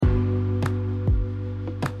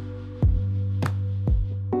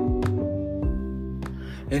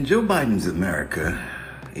In Joe Biden's America,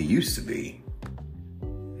 it used to be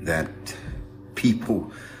that people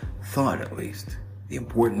thought, at least, the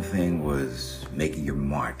important thing was making your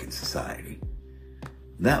mark in society.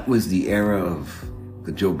 That was the era of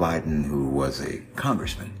the Joe Biden who was a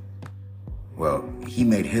congressman. Well, he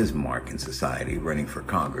made his mark in society running for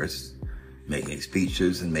Congress, making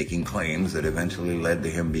speeches and making claims that eventually led to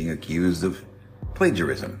him being accused of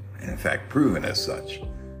plagiarism, and in fact proven as such.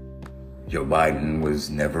 Joe Biden was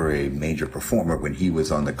never a major performer when he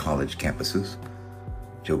was on the college campuses.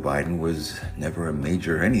 Joe Biden was never a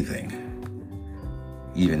major anything.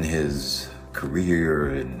 Even his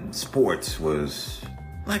career in sports was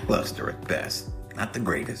lackluster at best. Not the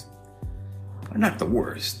greatest, but not the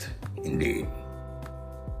worst, indeed.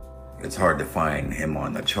 It's hard to find him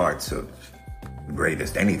on the charts of the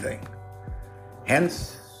greatest anything.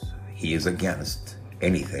 Hence, he is against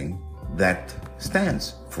anything that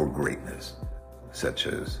stands for greatness, such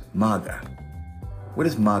as MAGA. What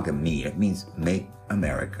does MAGA mean? It means Make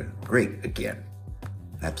America Great Again.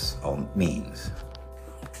 That's all it means.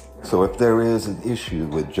 So if there is an issue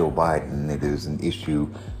with Joe Biden, it is an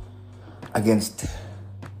issue against,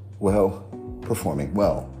 well, performing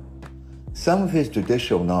well. Some of his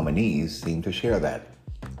judicial nominees seem to share that.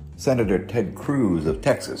 Senator Ted Cruz of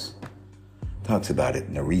Texas talks about it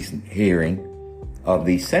in a recent hearing of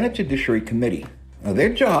the Senate Judiciary Committee. Now,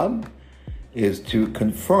 their job is to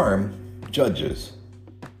confirm judges,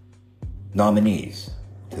 nominees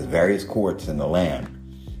to the various courts in the land.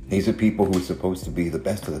 These are people who are supposed to be the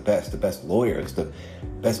best of the best lawyers, the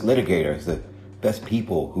best litigators, the best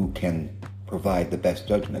people who can provide the best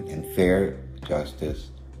judgment and fair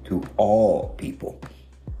justice to all people,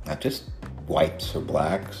 not just whites or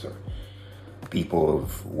blacks or people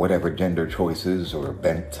of whatever gender choices or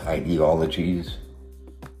bent ideologies.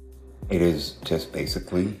 It is just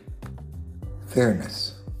basically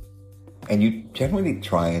fairness. And you generally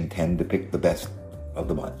try and tend to pick the best of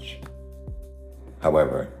the bunch.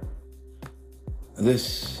 However,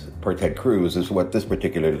 this, per Ted Cruz, is what this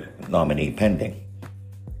particular nominee pending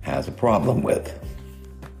has a problem with.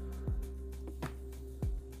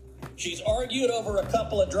 She's argued over a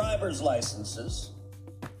couple of driver's licenses.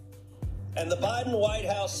 And the Biden White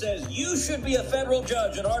House says you should be a federal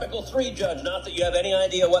judge, an Article 3 judge, not that you have any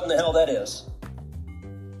idea what in the hell that is.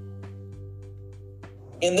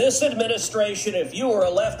 In this administration, if you are a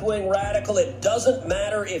left-wing radical, it doesn't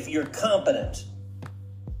matter if you're competent.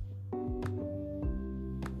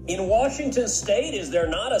 In Washington State, is there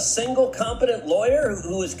not a single competent lawyer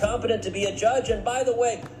who is competent to be a judge? And by the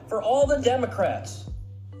way, for all the Democrats,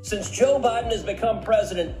 since Joe Biden has become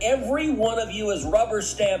president, every one of you has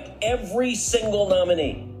rubber-stamped every single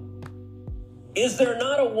nominee. Is there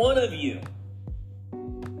not a one of you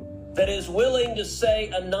that is willing to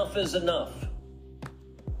say enough is enough?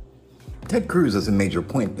 Ted Cruz has a major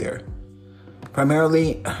point there.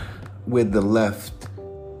 Primarily with the left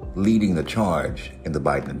leading the charge in the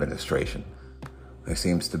Biden administration. There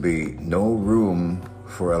seems to be no room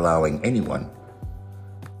for allowing anyone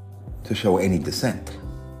to show any dissent.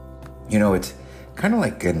 You know, it's kind of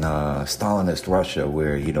like in Stalinist Russia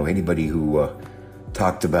where, you know, anybody who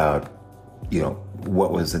talked about, you know,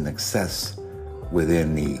 what was in excess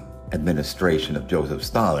within the administration of Joseph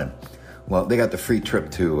Stalin, well, they got the free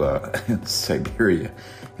trip to Siberia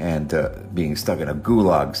and being stuck in a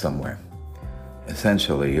gulag somewhere.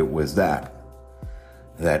 Essentially, it was that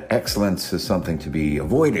excellence is something to be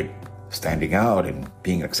avoided, standing out and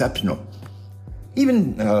being exceptional.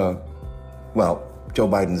 Even, Joe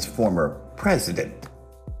Biden's former president,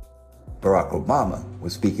 Barack Obama,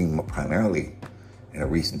 was speaking primarily in a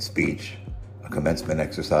recent speech, a commencement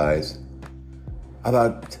exercise,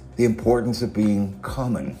 about the importance of being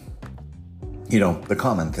common. You know, the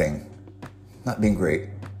common thing, not being great.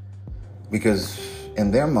 Because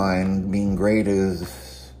in their mind, being great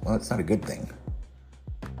is, well, it's not a good thing.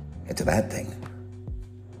 It's a bad thing.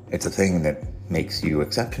 It's a thing that makes you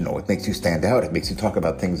exceptional. It makes you stand out. It makes you talk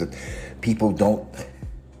about things that people don't,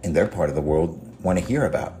 in their part of the world, want to hear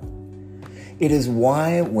about. It is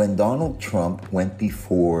why when Donald Trump went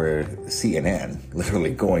before CNN,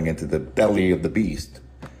 literally going into the belly of the beast,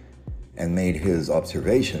 and made his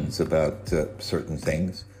observations about certain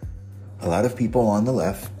things, a lot of people on the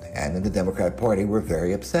left and in the Democrat Party were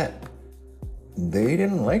very upset. They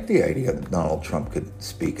didn't like the idea that Donald Trump could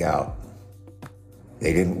speak out.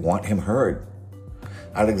 They didn't want him heard.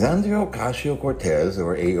 Alexandria Ocasio-Cortez,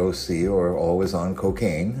 or AOC, or always on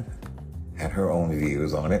cocaine, had her own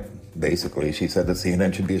views on it. Basically, she said that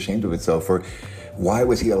CNN should be ashamed of itself for why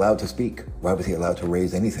was he allowed to speak? Why was he allowed to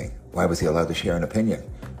raise anything? Why was he allowed to share an opinion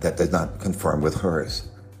that does not conform with hers?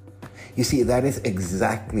 You see, that is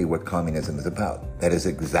exactly what communism is about. That is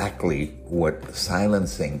exactly what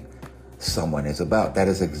silencing someone is about. That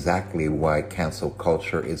is exactly why cancel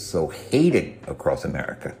culture is so hated across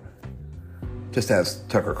America. Just ask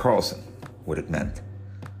Tucker Carlson what it meant.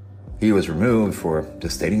 He was removed for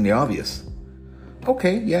just stating the obvious.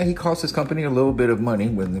 Okay, yeah, he cost his company a little bit of money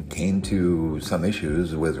when it came to some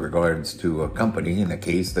issues with regards to a company in a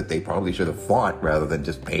case that they probably should have fought rather than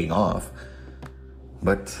just paying off.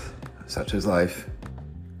 But such is life.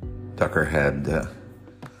 Tucker had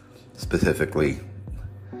specifically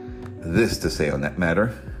this to say on that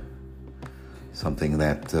matter. Something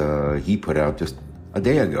that he put out just a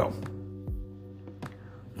day ago,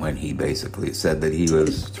 when he basically said that he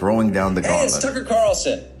was throwing down the gauntlet. Hey, it's Tucker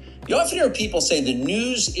Carlson. You often hear people say the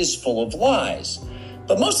news is full of lies,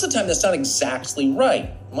 but most of the time that's not exactly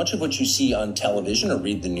right. Much of what you see on television or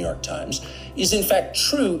read the New York Times is in fact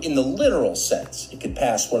true in the literal sense. It could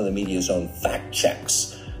pass one of the media's own fact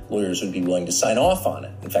checks. Lawyers would be willing to sign off on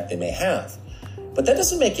it. In fact, they may have. But that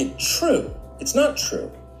doesn't make it true. It's not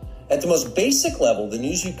true. At the most basic level, the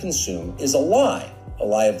news you consume is a lie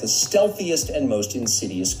of the stealthiest and most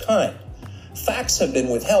insidious kind. Facts have been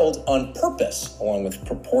withheld on purpose, along with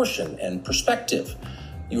proportion and perspective.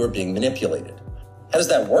 You are being manipulated. How does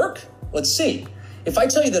that work? Let's see. If I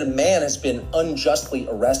tell you that a man has been unjustly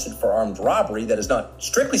arrested for armed robbery, that is not,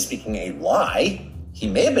 strictly speaking, a lie. He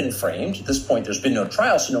may have been framed. At this point, there's been no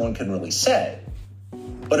trial, so no one can really say.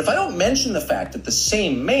 But if I don't mention the fact that the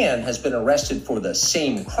same man has been arrested for the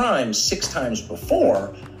same crime 6 times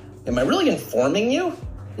before, am I really informing you?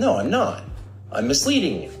 No, I'm not. I'm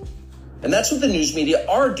misleading you. And that's what the news media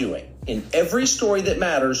are doing in every story that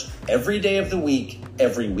matters, every day of the week,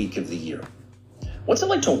 every week of the year. What's it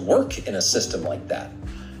like to work in a system like that?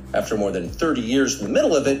 After more than 30 years in the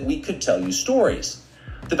middle of it, we could tell you stories.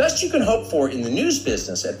 The best you can hope for in the news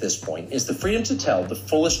business at this point is the freedom to tell the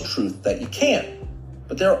fullest truth that you can.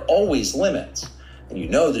 But there are always limits. And you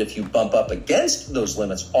know that if you bump up against those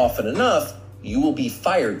limits often enough, you will be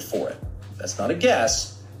fired for it. That's not a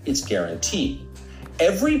guess, it's guaranteed.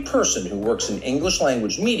 Every person who works in English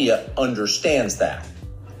language media understands that.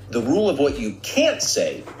 The rule of what you can't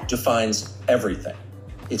say defines everything.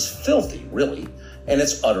 It's filthy, really, and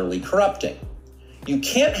it's utterly corrupting. You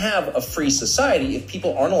can't have a free society if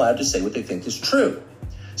people aren't allowed to say what they think is true.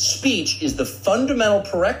 Speech is the fundamental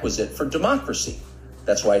prerequisite for democracy.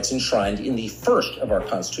 That's why it's enshrined in the first of our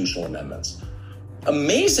constitutional amendments.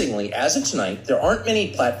 Amazingly, as of tonight, there aren't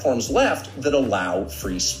many platforms left that allow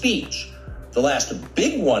free speech. The last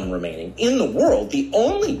big one remaining in the world, the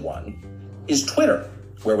only one, is Twitter,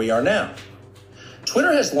 where we are now.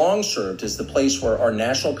 Twitter has long served as the place where our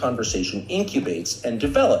national conversation incubates and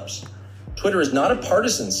develops. Twitter is not a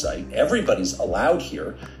partisan site. Everybody's allowed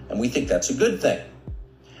here, and we think that's a good thing.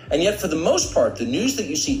 And yet, for the most part, the news that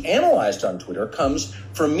you see analyzed on Twitter comes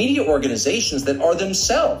from media organizations that are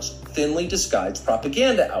themselves thinly disguised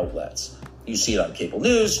propaganda outlets. You see it on cable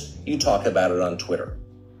news, you talk about it on Twitter.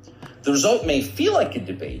 The result may feel like a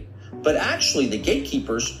debate, but actually the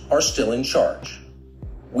gatekeepers are still in charge.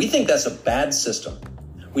 We think that's a bad system.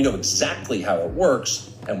 We know exactly how it works,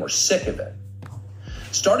 and we're sick of it.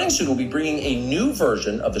 Starting soon, we'll be bringing a new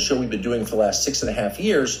version of the show we've been doing for the last 6.5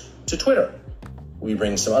 years to Twitter. We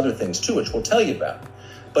bring some other things too, which we'll tell you about.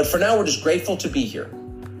 But for now, we're just grateful to be here.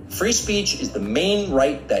 Free speech is the main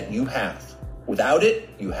right that you have. Without it,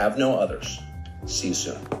 you have no others. See you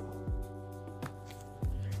soon.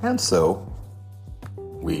 And so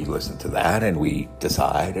we listen to that and we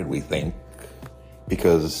decide and we think,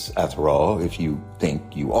 because after all, if you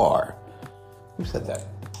think you are. Who said that?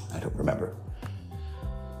 I don't remember.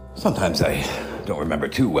 Sometimes I don't remember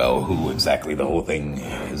too well who exactly the whole thing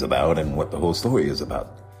is about and what the whole story is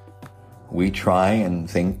about. We try and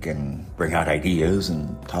think and bring out ideas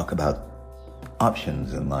and talk about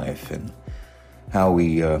options in life and how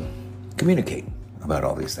we communicate about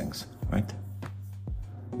all these things, right?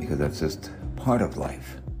 Because that's just part of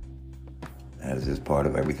life. As is part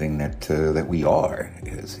of everything that we are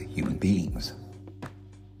as human beings.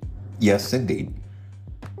 Yes, indeed.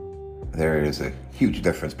 There is a huge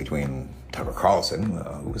difference between Tucker Carlson,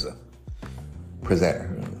 who is a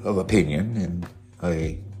presenter of opinion and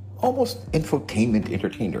a almost infotainment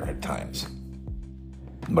entertainer at times.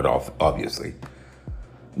 But obviously,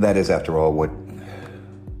 that is, after all, what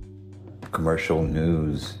commercial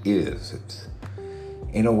news is. It's,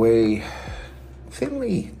 in a way,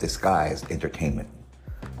 thinly disguised entertainment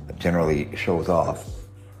that generally shows off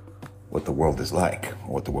what the world is like,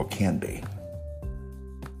 or what the world can be.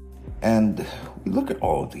 And we look at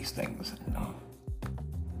all of these things.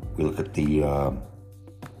 We look at the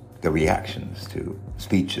the reactions to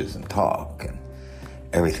speeches and talk and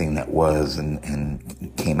everything that was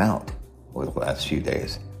and came out over the last few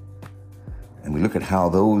days. And we look at how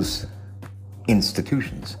those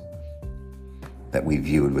institutions that we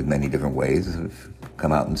viewed with many different ways have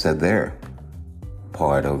come out and said they're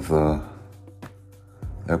part of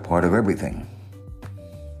everything.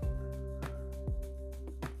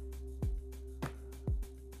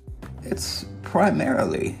 It's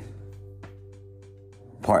primarily,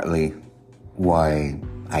 partly why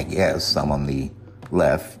I guess some on the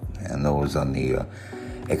left and those on the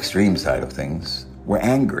extreme side of things were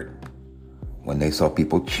angered when they saw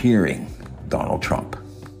people cheering Donald Trump.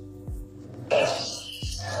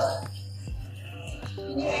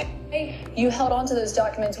 You held on to those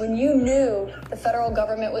documents when you knew the federal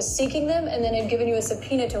government was seeking them and then had given you a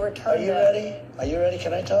subpoena to return them. Are you ready? Are you ready?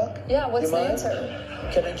 Can I talk? Yeah, what's the mind?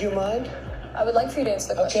 answer? Do you mind? I would like for you to answer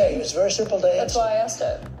the question. Okay, it's very simple to answer. That's why I asked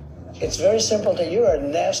it. It's very simple to you're a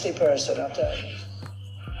nasty person, I'll tell you.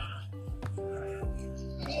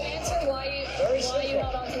 Can you answer why you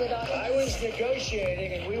held on to the documents? I was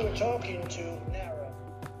negotiating and we were talking to NARA.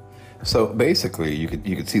 So basically, you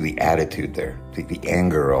could see the attitude there, the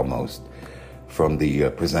anger almost, from the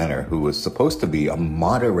presenter who was supposed to be a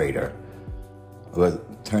moderator,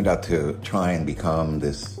 but turned out to try and become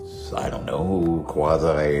this, I don't know,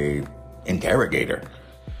 quasi-interrogator.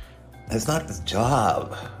 That's not the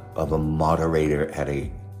job of a moderator at a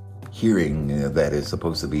hearing that is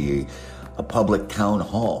supposed to be a public town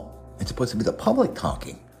hall. It's supposed to be the public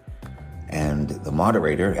talking. And the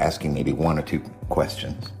moderator asking maybe one or two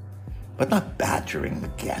questions, but not badgering the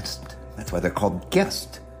guest. That's why they're called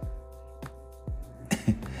guests.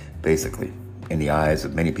 Basically, in the eyes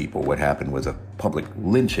of many people, what happened was a public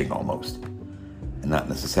lynching almost. And not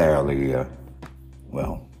necessarily,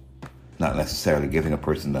 not necessarily giving a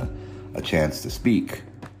person a chance to speak.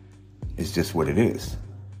 It's just what it is,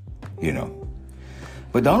 you know.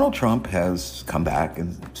 But Donald Trump has come back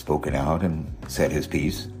and spoken out and said his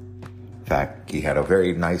piece. In fact, he had a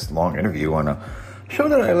very nice long interview on a show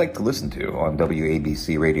that I like to listen to on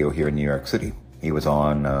WABC radio here in New York City. He was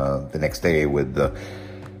on the next day with a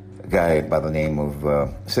guy by the name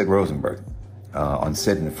of Sid Rosenberg on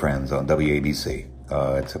Sid and Friends on WABC.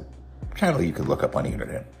 It's a channel you can look up on the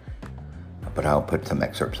internet. But I'll put some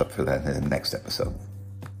excerpts up for that in the next episode.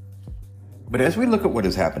 But as we look at what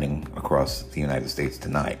is happening across the United States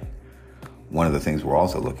tonight, one of the things we're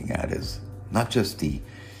also looking at is not just the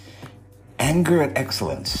anger at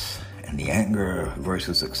excellence and the anger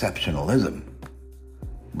versus exceptionalism,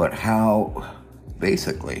 but how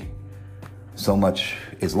basically so much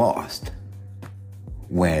is lost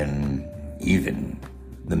when even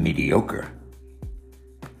the mediocre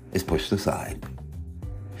is pushed aside.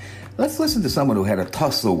 Let's listen to someone who had a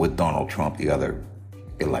tussle with Donald Trump the other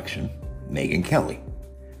election, Megyn Kelly.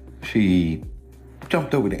 She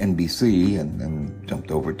jumped over to NBC and then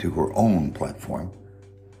jumped over to her own platform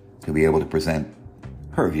to be able to present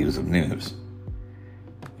her views of news.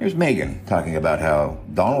 Here's Megyn talking about how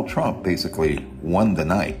Donald Trump basically won the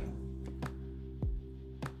night,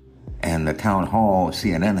 and the town hall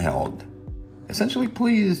CNN held essentially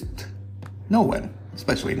pleased no one,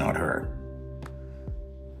 especially not her.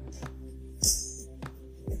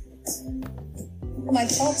 My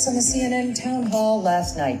thoughts on the CNN town hall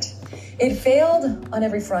last night. It failed on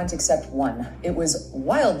every front except one. It was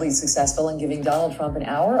wildly successful in giving Donald Trump an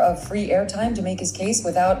hour of free airtime to make his case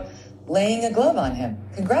without laying a glove on him.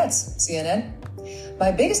 Congrats, CNN.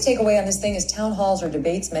 My biggest takeaway on this thing is town halls or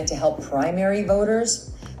debates meant to help primary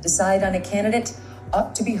voters decide on a candidate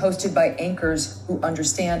ought to be hosted by anchors who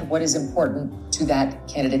understand what is important to that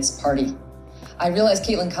candidate's party. I realize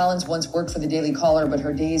Caitlin Collins once worked for the Daily Caller, but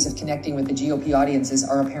her days of connecting with the GOP audiences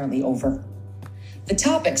are apparently over. The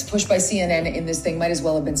topics pushed by CNN in this thing might as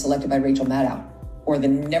well have been selected by Rachel Maddow or the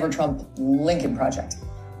Never Trump Lincoln Project.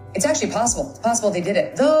 It's actually possible. It's possible they did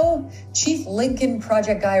it. Though Chief Lincoln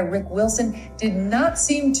Project guy Rick Wilson did not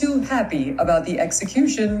seem too happy about the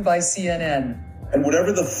execution by CNN. And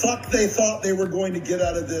whatever the fuck they thought they were going to get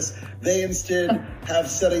out of this, they instead have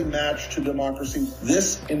set a match to democracy.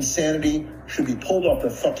 This insanity should be pulled off the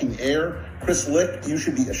fucking air. Chris Lick, you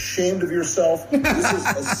should be ashamed of yourself. This is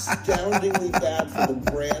astoundingly bad for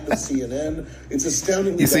the brand of CNN. It's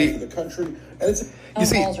astoundingly bad for the country. And it's Town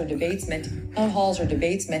halls or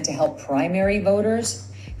debates meant to help primary voters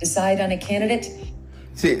decide on a candidate.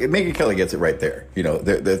 See, Megyn Kelly gets it right there. You know,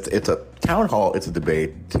 it's a town hall, it's a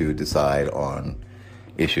debate to decide on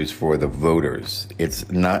issues for the voters. It's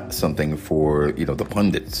not something for, you know, the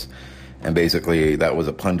pundits. And basically, that was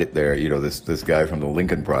a pundit there, you know, this guy from the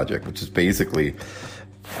Lincoln Project, which is basically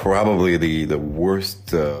probably the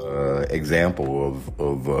worst example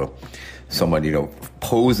of someone,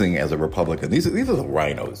 posing as a Republican. These are the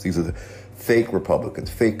rhinos. These are the fake Republicans,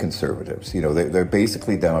 fake conservatives. They're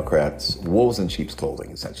basically Democrats, wolves in sheep's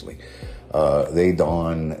clothing, essentially. They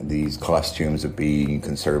don these costumes of being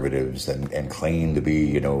conservatives and claim to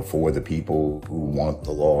be, for the people who want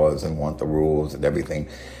the laws and want the rules and everything.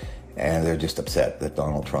 And they're just upset that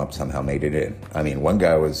Donald Trump somehow made it in. I mean, one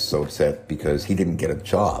guy was so upset because he didn't get a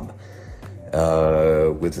job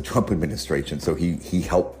with the Trump administration. So he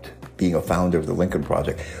helped being a founder of the Lincoln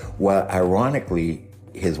Project. Well, ironically,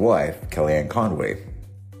 his wife, Kellyanne Conway,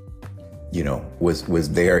 was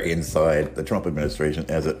there inside the Trump administration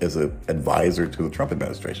as a advisor to the Trump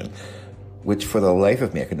administration, which for the life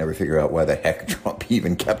of me, I could never figure out why the heck Trump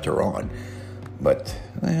even kept her on. But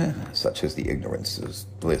such is the ignorance is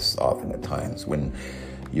bliss often at times. When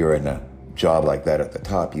you're in a job like that at the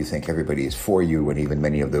top, you think everybody is for you, and even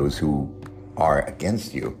many of those who are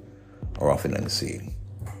against you are often unseen.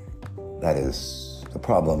 That is the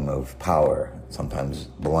problem of power. It sometimes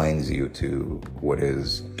blinds you to what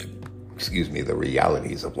is, the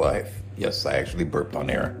realities of life. Yes, I actually burped on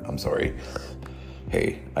air. I'm sorry.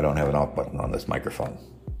 Hey, I don't have an off button on this microphone.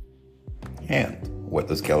 And what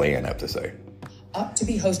does Kellyanne have to say? Ought to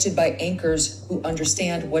be hosted by anchors who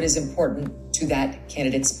understand what is important to that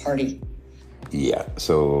candidate's party. Yeah,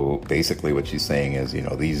 so basically what she's saying is,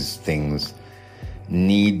 these things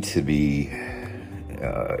need to be,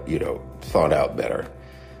 thought out better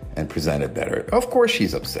and presented better. Of course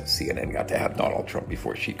she's upset CNN got to have Donald Trump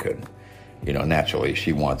before she could. Naturally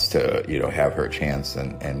she wants to, have her chance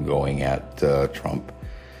and going at Trump.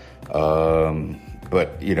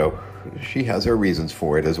 But, she has her reasons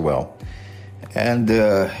for it as well. And,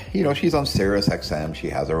 she's on Sirius XM. She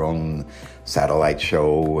has her own satellite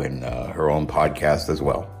show and her own podcast as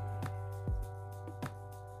well.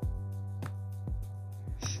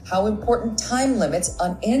 How important time limits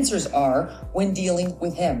on answers are when dealing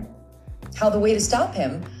with him. How the way to stop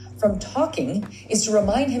him from talking is to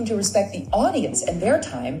remind him to respect the audience and their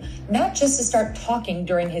time, not just to start talking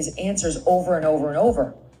during his answers over and over and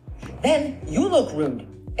over. Then you look rude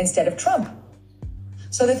instead of Trump.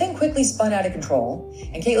 So the thing quickly spun out of control,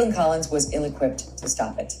 and Caitlin Collins was ill-equipped to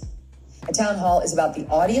stop it. A town hall is about the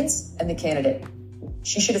audience and the candidate.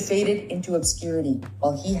 She should have faded into obscurity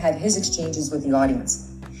while he had his exchanges with the audience.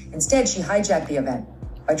 Instead, she hijacked the event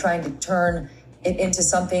by trying to turn it into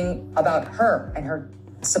something about her and her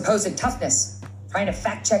supposed toughness, trying to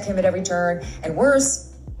fact-check him at every turn, and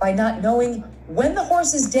worse, by not knowing when the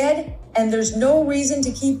horse is dead and there's no reason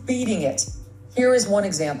to keep beating it. Here is one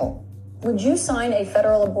example. Would you sign a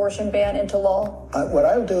federal abortion ban into law? What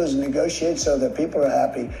I'll do is negotiate so that people are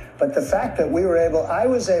happy. But the fact that I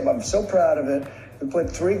was able, I'm so proud of it, to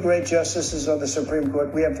put 3 great justices on the Supreme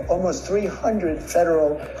Court. We have almost 300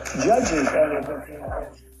 federal judges on the Supreme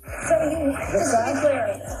Court. So just to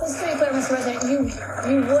be clear, Mr. President,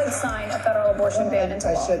 you would sign a federal abortion ban into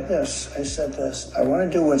law? I said this. I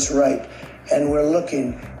want to do what's right. And we're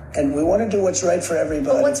looking, and we want to do what's right for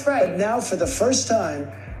everybody. But what's right? But now, for the first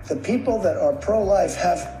time, the people that are pro-life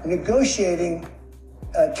have negotiating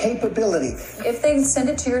capability. If they send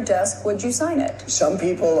it to your desk, would you sign it? Some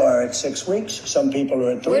people are at 6 weeks. Some people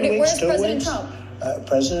are at 3 weeks, where's 2 President weeks. Trump?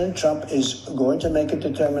 President Trump is going to make a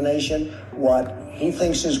determination what he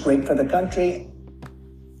thinks is great for the country.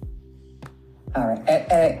 All right.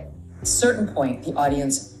 At a certain point, the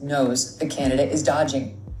audience knows the candidate is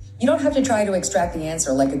dodging. You don't have to try to extract the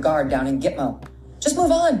answer like a guard down in Gitmo. Just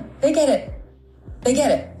move on. They get it.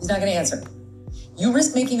 He's not going to answer. You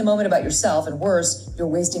risk making a moment about yourself, and worse, you're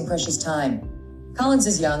wasting precious time. Collins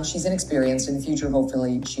is young. She's inexperienced. In the future,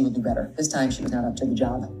 hopefully, she will do better. This time, she was not up to the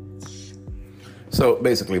job. So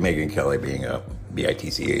basically, Megyn Kelly being a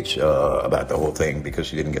bitch about the whole thing because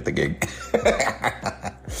she didn't get the gig.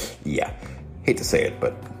 Yeah, hate to say it,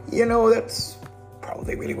 but that's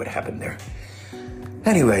probably really what happened there.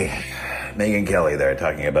 Anyway, Megyn Kelly there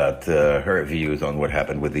talking about her views on what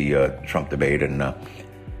happened with the Trump debate, and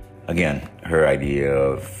again, her idea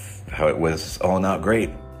of how it was all not great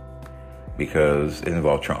because it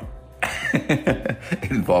involved Trump.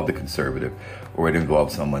 It involved a conservative, or it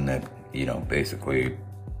involved someone that basically,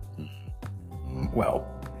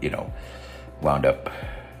 wound up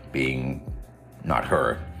being not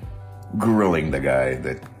her, grilling the guy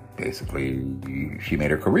that basically she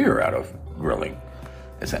made her career out of grilling,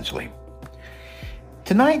 essentially.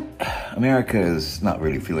 Tonight, America is not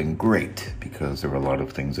really feeling great because there are a lot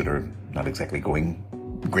of things that are not exactly going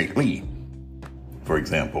greatly. For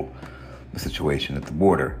example, the situation at the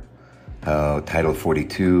border. Title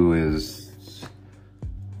 42 is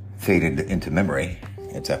faded into memory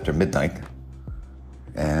It's after midnight.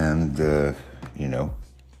 And,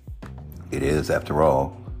 it is, after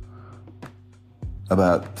all,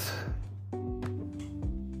 about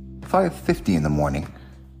 5:50 in the morning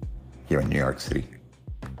here in New York City.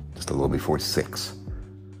 Just a little before 6.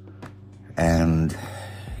 And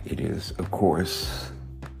it is, of course,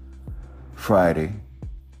 Friday,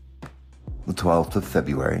 the 12th of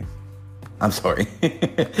February. I'm sorry.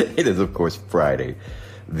 It is, of course, Friday,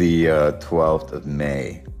 the 12th of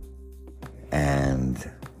May. And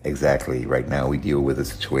exactly right now we deal with a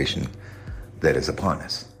situation that is upon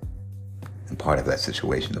us. And part of that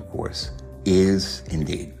situation, of course, is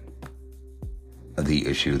indeed the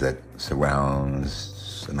issue that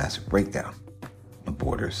surrounds a massive breakdown of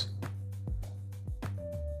borders.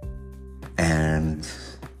 And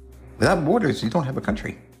without borders, you don't have a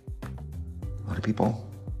country. A lot of people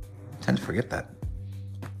tend to forget that.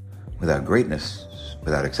 Without greatness,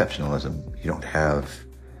 without exceptionalism, you don't have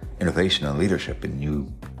innovation and leadership, and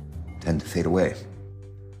you tend to fade away.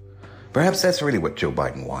 Perhaps that's really what Joe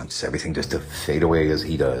Biden wants, everything just to fade away as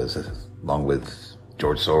he does, along with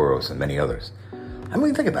George Soros and many others. I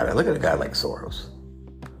mean, think about it. Look at a guy like Soros.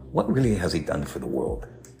 What really has he done for the world?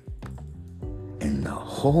 In the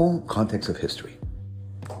whole context of history,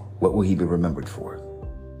 what will he be remembered for?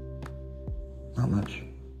 Not much.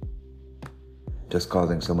 Just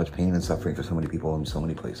causing so much pain and suffering for so many people in so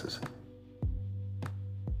many places.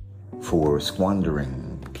 For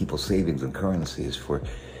squandering people's savings and currencies, for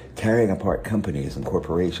tearing apart companies and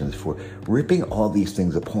corporations, for ripping all these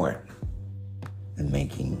things apart and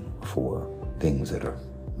making for things that are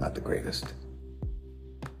not the greatest.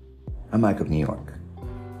 I'm Mike of New York,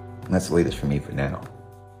 and that's the latest for me for now.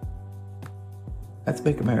 Let's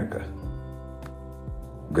make America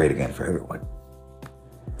great again for everyone.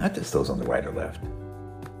 Not just those on the right or left,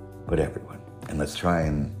 but everyone. And let's try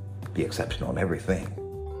and be exceptional in everything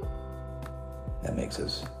that makes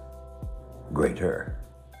us greater.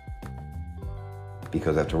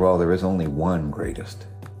 Because after all, there is only one greatest.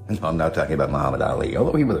 And I'm not talking about Muhammad Ali,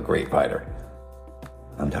 although he was a great fighter.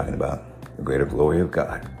 I'm talking about the greater glory of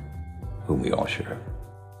God, whom we all share.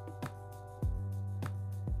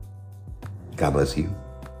 God bless you.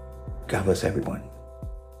 God bless everyone.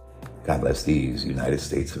 God bless these United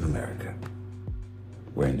States of America,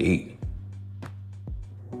 where indeed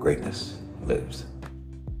greatness lives.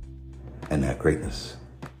 And that greatness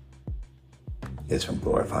is from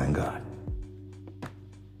glorifying God.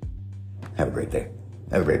 Have a great day.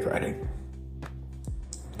 Have a great Friday.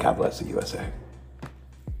 God bless the USA.